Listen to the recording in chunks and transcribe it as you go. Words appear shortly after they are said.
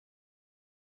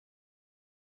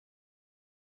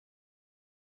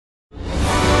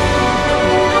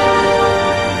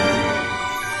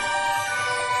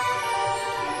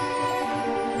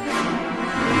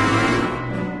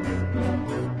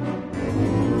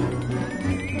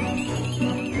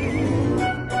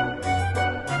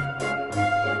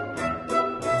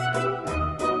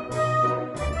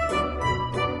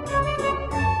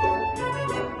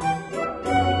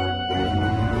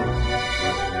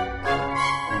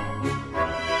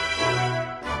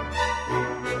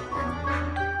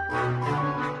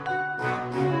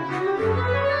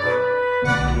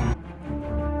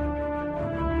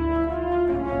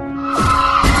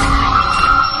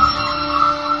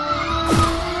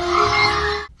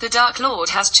The Dark Lord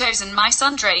has chosen my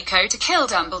son Draco to kill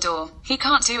Dumbledore. He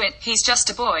can't do it, he's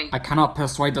just a boy. I cannot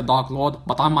persuade the Dark Lord,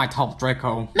 but I might help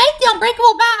Draco. Make the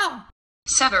unbreakable bow!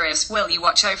 Severus, will you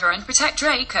watch over and protect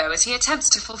Draco as he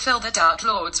attempts to fulfill the Dark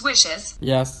Lord's wishes?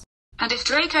 Yes. And if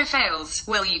Draco fails,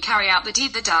 will you carry out the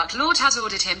deed the Dark Lord has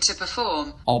ordered him to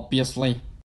perform? Obviously.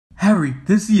 Harry,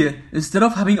 this year, instead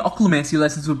of having occlumency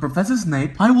lessons with Professor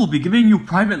Snape, I will be giving you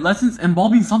private lessons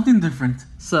involving something different.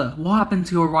 Sir, what happened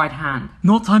to your right hand?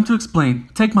 No time to explain.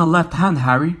 Take my left hand,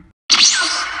 Harry.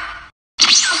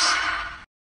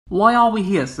 Why are we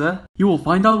here, sir? You will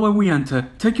find out when we enter.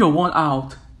 Take your wand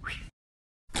out.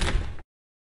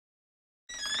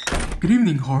 Good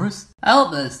evening, Horace.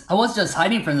 Albus, I was just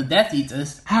hiding from the Death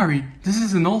Eaters. Harry, this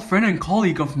is an old friend and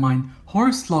colleague of mine,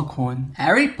 Horace Slughorn.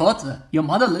 Harry Potter, your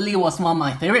mother Lily was one of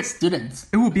my favorite students.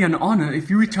 It would be an honor if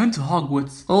you return to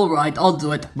Hogwarts. Alright, I'll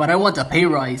do it, but I want a pay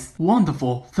rise.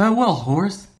 Wonderful. Farewell,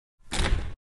 Horace.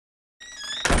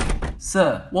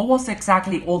 Sir, what was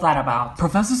exactly all that about?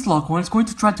 Professor Slughorn is going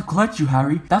to try to collect you,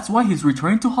 Harry. That's why he's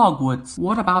returning to Hogwarts.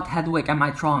 What about Hedwig and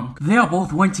my trunk? They are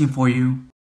both waiting for you.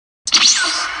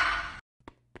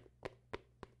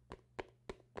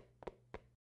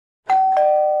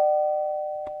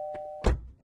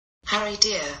 Harry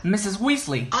dear. Mrs.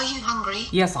 Weasley. Are you hungry?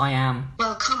 Yes, I am.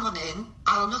 Well, come on in.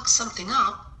 I'll knock something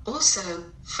up. Also,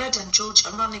 Fred and George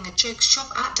are running a joke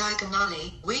shop at Diagon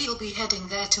Alley. We'll be heading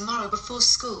there tomorrow before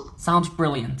school. Sounds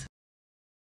brilliant.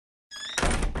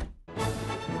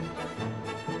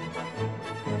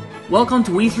 Welcome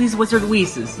to Weasley's Wizard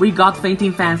Wheezes. We got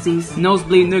fainting fancies,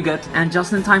 nosebleed nougat, and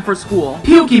just in time for school,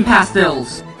 puking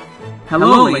pastils!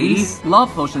 Hello, ladies. Love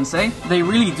potions, eh? They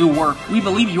really do work. We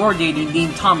believe you're dating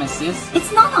Dean Thomas, sis.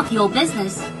 It's none of your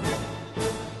business.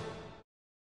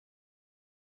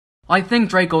 I think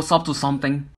Draco's up to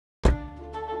something.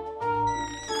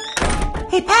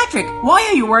 Hey Patrick, why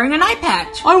are you wearing an eye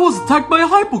patch? I was attacked by a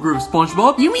hippogriff,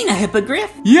 SpongeBob. You mean a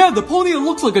hippogriff? Yeah, the pony that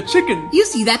looks like a chicken. You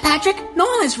see that, Patrick? No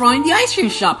one is running the ice cream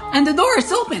shop, and the door is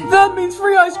open. That means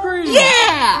free ice cream.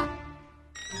 Yeah!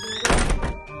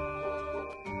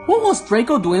 What was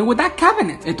Draco doing with that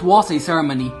cabinet? It was a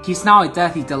ceremony. He's now a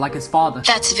Death Eater like his father.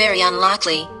 That's very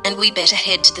unlikely, and we better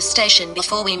head to the station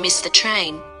before we miss the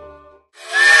train.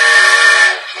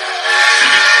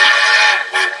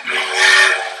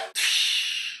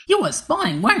 You were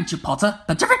spying, weren't you, Potter?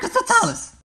 Petrificus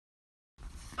Totalis!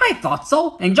 I thought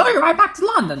so. Enjoy your ride back to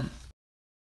London.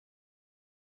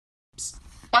 Psst.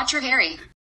 Watch your Harry.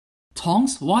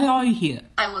 Tongs, why are you here?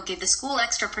 I will give the school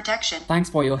extra protection. Thanks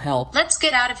for your help. Let's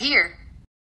get out of here.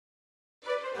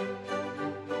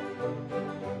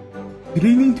 Good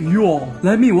evening to you all.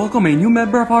 Let me welcome a new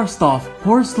member of our staff,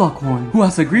 Horace Slughorn, who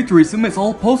has agreed to resume his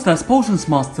old post as Potions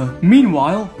Master.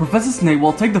 Meanwhile, Professor Snape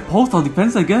will take the post of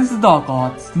defense against the Dark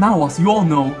Arts. Now, as you all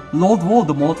know, Lord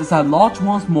Voldemort is at large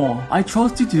once more. I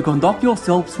trust you to conduct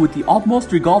yourselves with the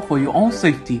utmost regard for your own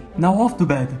safety. Now off to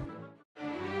bed.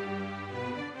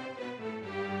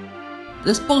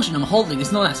 This potion I'm holding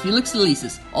is known as Felix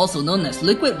Felicis, also known as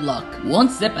Liquid Luck. One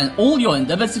sip and all your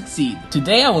endeavors succeed.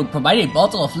 Today I will provide a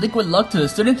bottle of Liquid Luck to a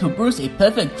student who brews a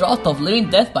perfect draught of living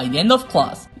death by the end of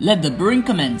class. Let the brewing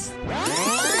commence.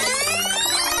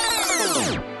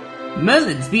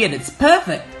 Merlin's beard, it's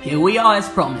perfect! Here we are as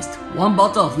promised. One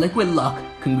bottle of Liquid Luck.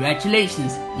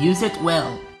 Congratulations, use it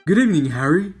well. Good evening,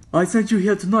 Harry. I sent you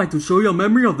here tonight to show you a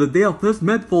memory of the day I first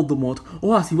met Voldemort,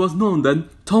 or as he was known then,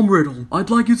 Tom Riddle.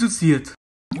 I'd like you to see it.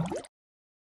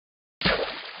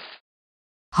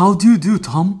 How do you do,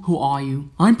 Tom? Who are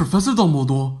you? I'm Professor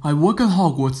Dumbledore. I work at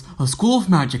Hogwarts, a school of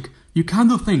magic. You can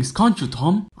do things, can't you,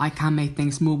 Tom? I can make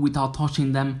things move without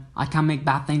touching them. I can make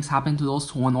bad things happen to those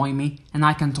who annoy me, and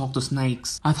I can talk to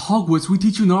snakes. At Hogwarts, we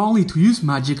teach you not only to use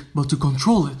magic, but to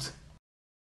control it.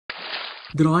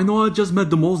 Did I know I just met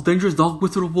the most dangerous dark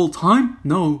wizard of all time?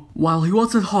 No. While he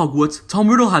was at Hogwarts, Tom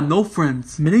Riddle had no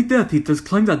friends. Many Death Eaters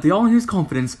claim that they are in his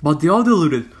confidence, but they are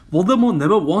deluded. Voldemort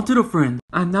never wanted a friend.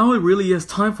 And now it really is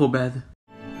time for bed.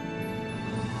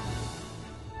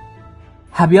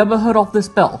 Have you ever heard of this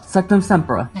spell, Sectum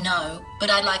Sempra? No, but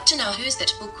I'd like to know whose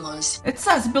that book was. It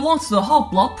says it belongs to the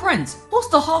Half-Blood Prince. Who's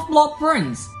the Half-Blood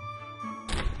Prince?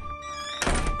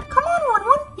 Come on,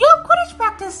 Woodward. You have Quidditch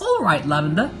practice. Alright,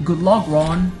 Lavender. Good luck,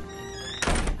 Ron.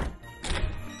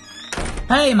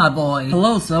 Hey, my boy.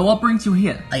 Hello, sir. What brings you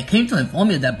here? I came to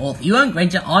inform you that both you and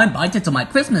Granger are invited to my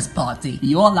Christmas party.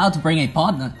 You're allowed to bring a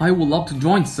partner. I would love to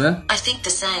join, sir. I think the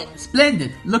same.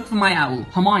 Splendid. Look for my owl.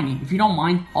 Hermione, if you don't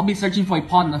mind, I'll be searching for a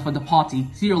partner for the party.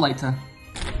 See you later.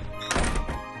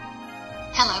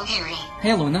 Hello, Harry.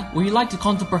 Hey Luna, would you like to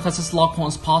come to Professor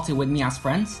Slughorn's party with me as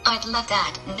friends? I'd love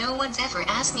that. No one's ever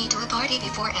asked me to a party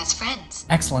before as friends.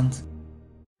 Excellent.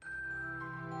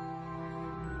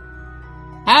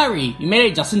 Harry, you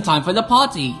made it just in time for the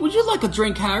party. Would you like a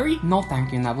drink, Harry? No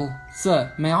thank you, Neville.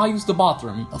 Sir, may I use the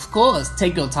bathroom? Of course,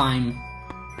 take your time.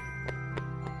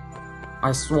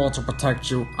 I swore to protect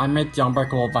you. I made the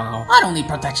unbreakable vow. I don't need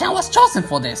protection, I was chosen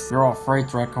for this. You're afraid,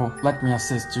 Draco. Let me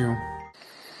assist you.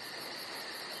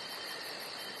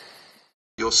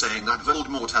 You're saying that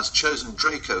Voldemort has chosen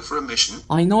Draco for a mission?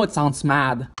 I know it sounds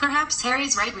mad. Perhaps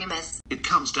Harry's right, Remus. It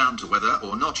comes down to whether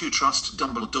or not you trust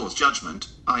Dumbledore's judgment.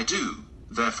 I do.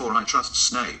 Therefore I trust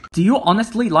Snape. Do you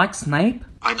honestly like Snape?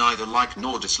 I neither like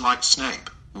nor dislike Snape.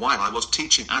 While I was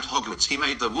teaching at Hogwarts, he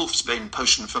made the Wolfsbane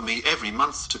potion for me every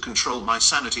month to control my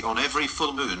sanity on every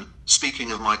full moon.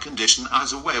 Speaking of my condition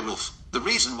as a werewolf, the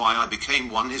reason why I became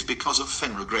one is because of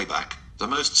Fenrir Greyback, the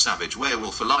most savage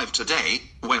werewolf alive today.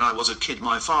 When I was a kid,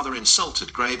 my father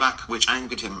insulted Greyback, which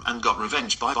angered him and got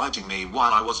revenge by biting me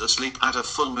while I was asleep at a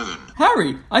full moon.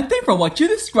 Harry, I think from what you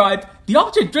described, the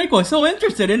object Draco is so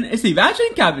interested in is the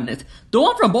Vanishing Cabinet. The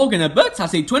one from Bogan and Books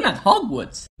has a twin at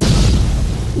Hogwarts.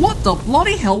 What the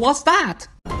bloody hell was that?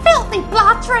 Filthy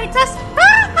blood traitors!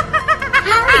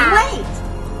 Harry, wait!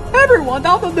 Everyone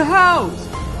out of the house!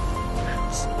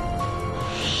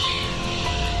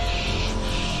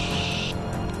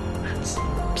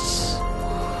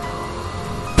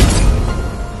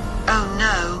 Oh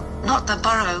no, not the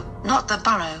burrow, not the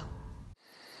burrow.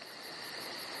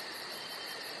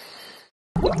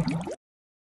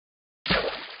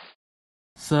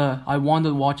 Sir, I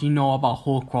wondered what you know about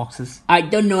Horcruxes. I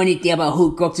don't know anything about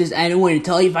Horcruxes, and I don't want to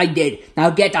tell you if I did. Now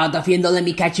get out of here and don't let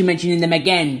me catch you mentioning them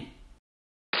again.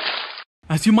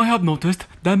 As you might have noticed,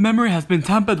 that memory has been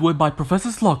tampered with by Professor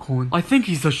Slughorn. I think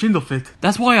he's ashamed of it.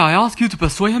 That's why I ask you to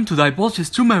persuade him to divulge his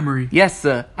true memory. Yes,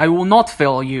 sir. I will not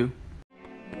fail you.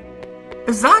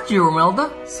 Is that you,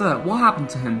 Romelda? Sir, what happened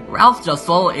to him? Ralph just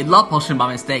swallowed a love potion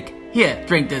by mistake. Here,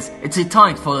 drink this. It's a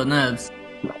tonic for the nerves.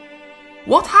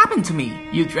 What happened to me?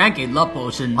 You drank a love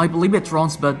potion. I believe it's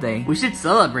Ron's birthday. We should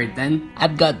celebrate then.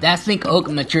 I've got Dazzling Oak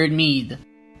Matured Mead.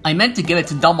 I meant to give it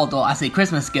to Dumbledore as a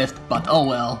Christmas gift, but oh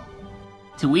well.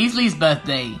 To Weasley's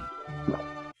birthday.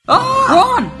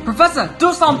 Ah! Ron! Professor,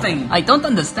 do something! I don't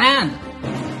understand.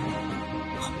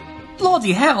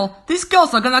 Bloody hell, these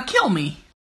girls are gonna kill me.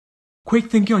 Quick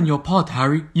thinking on your part,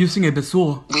 Harry, using a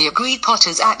bezoar. We agreed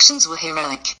Potter's actions were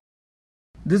heroic.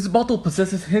 This bottle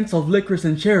possesses hints of licorice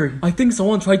and cherry. I think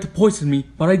someone tried to poison me,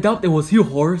 but I doubt it was you,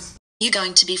 Horace. You're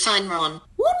going to be fine, Ron.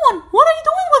 Woodward, what are you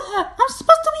doing with her? I'm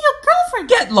supposed to be your girlfriend.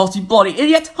 Get lost, you bloody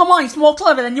idiot! Hermione's more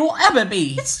clever than you will ever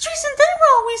be! It's Tristan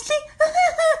Weasley.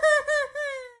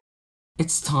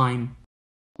 It's time.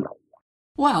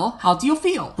 Well, how do you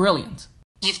feel? Brilliant.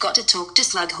 You've got to talk to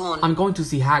Slughorn. I'm going to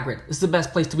see Hagrid. It's the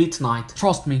best place to be tonight.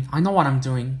 Trust me, I know what I'm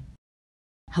doing.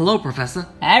 Hello, Professor.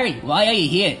 Harry, why are you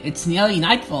here? It's nearly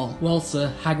nightfall. Well,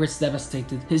 sir, Hagrid's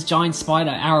devastated. His giant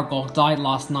spider, Aragog, died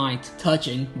last night.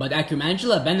 Touching, but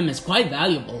Acromantula venom is quite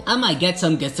valuable. I might get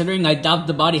some considering I doubt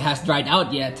the body has dried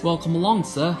out yet. Well, come along,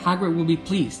 sir. Hagrid will be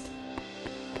pleased.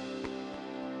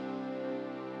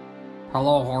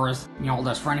 Hello, Horace. The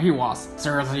oldest friend he was.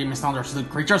 Seriously misunderstood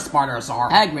creature spiders are.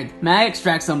 Hagrid, may I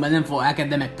extract some venom for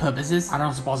academic purposes? I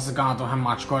don't suppose it's gonna do him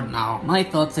much good now. My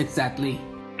thoughts exactly.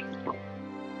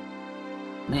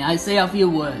 May I say a few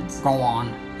words? Go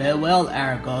on. Farewell,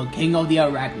 Aragog, king of the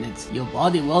arachnids. Your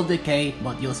body will decay,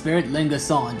 but your spirit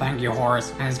lingers on. Thank you,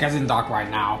 Horace. And it's getting dark right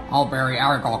now. I'll bury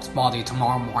Aragog's body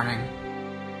tomorrow morning.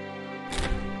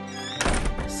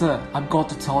 Sir, I've got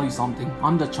to tell you something.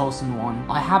 I'm the chosen one.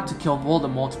 I have to kill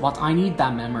Voldemort, but I need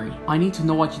that memory. I need to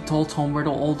know what you told Tom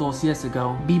Riddle all those years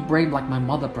ago. Be brave like my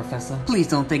mother, Professor. Please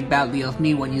don't think badly of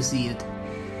me when you see it.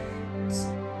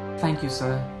 Thank you,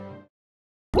 sir.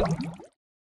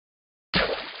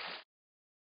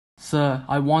 Sir,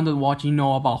 I wondered what you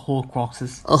know about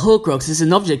Horcruxes. A Horcrux is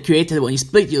an object created when you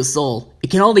split your soul. It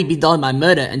can only be done by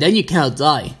murder, and then you cannot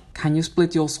die. Can you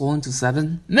split your soul into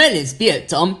 7? Merlin's beard,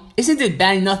 Tom. Isn't it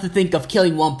bad enough to think of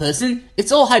killing one person?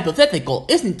 It's all hypothetical,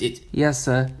 isn't it? Yes,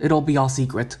 sir. It'll be our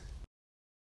secret.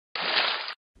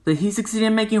 Did he succeed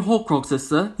in making Horcruxes,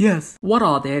 sir? Yes. What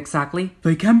are they exactly?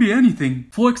 They can be anything.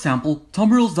 For example,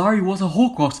 Tom Riddle's diary was a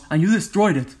Horcrux and you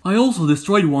destroyed it. I also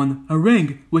destroyed one, a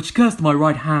ring, which cursed my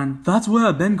right hand. That's where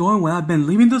I've been going when I've been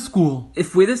leaving the school.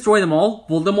 If we destroy them all,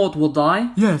 Voldemort will die?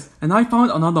 Yes, and I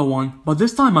found another one, but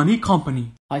this time I need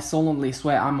company. I solemnly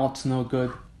swear I'm up to no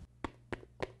good.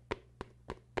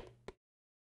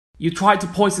 You tried to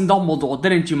poison Dumbledore,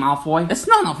 didn't you, Malfoy? It's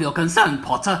none of your concern,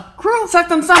 Potter. Cruel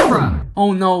Sectum Sempra!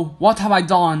 Oh no, what have I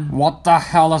done? What the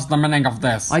hell is the meaning of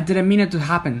this? I didn't mean it to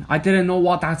happen. I didn't know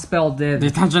what that spell did.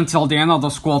 Detention till the end of the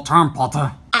school term,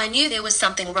 Potter. I knew there was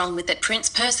something wrong with that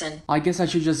prince person. I guess I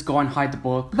should just go and hide the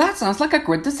book. That sounds like a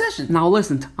great decision. Now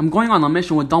listen, I'm going on a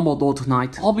mission with Dumbledore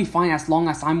tonight. I'll be fine as long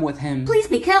as I'm with him. Please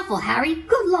be careful, Harry.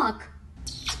 Good luck.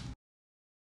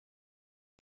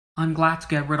 I'm glad to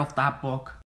get rid of that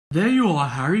book. There you are,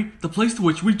 Harry. The place to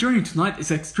which we journey tonight is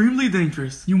extremely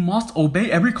dangerous. You must obey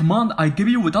every command I give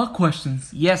you without questions.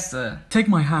 Yes, sir. Take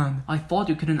my hand. I thought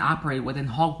you couldn't operate within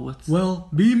Hogwarts. Well,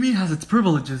 being me has its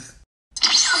privileges.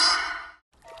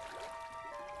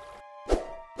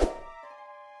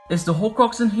 Is the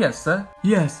Horcrux in here, sir?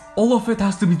 Yes, all of it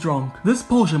has to be drunk. This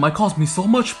potion might cause me so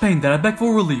much pain that I beg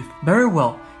for relief. Very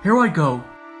well, here I go.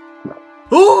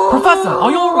 Oh! Professor, are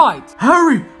you alright?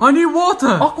 Harry, I need water!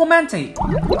 Aquamante!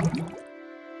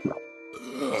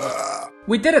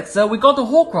 We did it, sir. We got the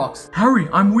Horcrux. Harry,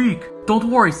 I'm weak.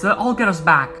 Don't worry, sir. I'll get us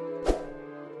back.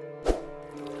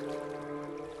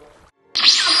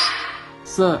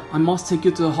 Sir, I must take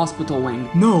you to the hospital wing.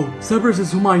 No, Severus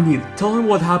is whom I need. Tell him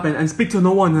what happened and speak to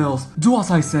no one else. Do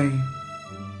as I say.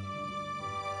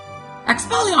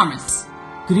 Expelliarmus!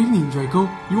 Good evening, Draco.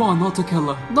 You are not a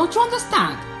killer. Don't you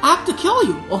understand? I have to kill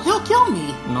you, or he'll kill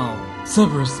me. No.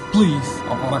 Severus, please.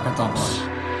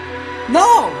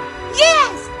 No!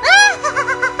 Yes!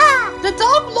 The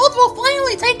Dark Lord will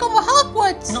finally take over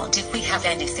Hogwarts! Not if we have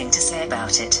anything to say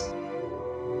about it.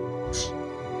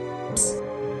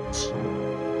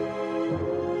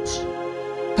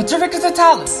 Petrificus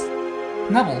Totalis!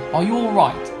 Neville, are you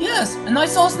alright? Yes, and I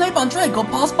saw Snape and Draco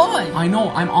pass by. I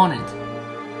know, I'm on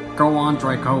it. Go on,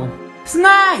 Draco.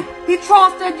 Snape! He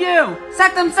trusted you!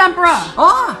 Sectum Sempra!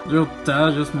 Ah! You dare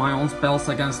use my own spells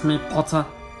against me, Potter?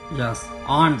 Yes,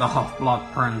 I'm the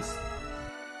Half-Blood Prince.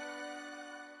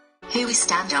 Here we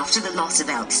stand after the loss of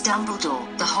Albus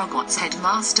Dumbledore, the Hogwarts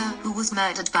headmaster, who was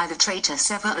murdered by the traitor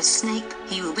Severus Snape.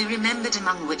 He will be remembered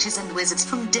among witches and wizards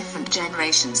from different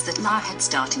generations that lie ahead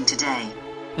starting today.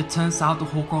 It turns out the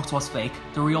Horcrux was fake.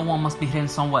 The real one must be hidden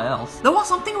somewhere else. There was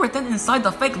something written inside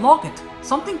the fake locket.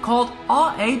 Something called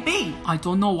R.A.B. I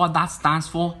don't know what that stands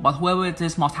for, but whoever it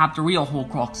is must have the real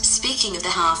Horcrux. Speaking of the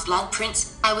Half-Blood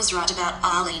Prince, I was right about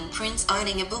Arlene Prince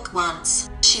owning a book once.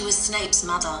 She was Snape's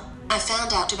mother. I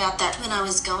found out about that when I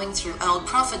was going through Old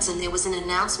Prophets and there was an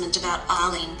announcement about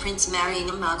Arlene Prince marrying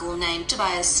a muggle named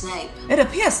Tobias Snape. It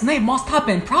appears Snape must have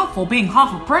been proud for being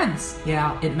half a prince.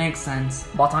 Yeah, it makes sense.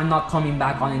 But I'm not coming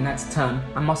back on it next term.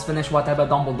 I must finish whatever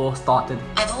Dumbledore started.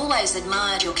 I've always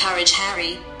admired your courage,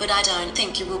 Harry, but I don't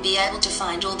think you will be able to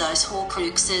find all those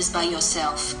Horcruxes by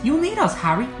yourself. You need us,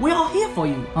 Harry. We are here for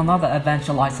you. Another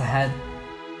adventure lies ahead.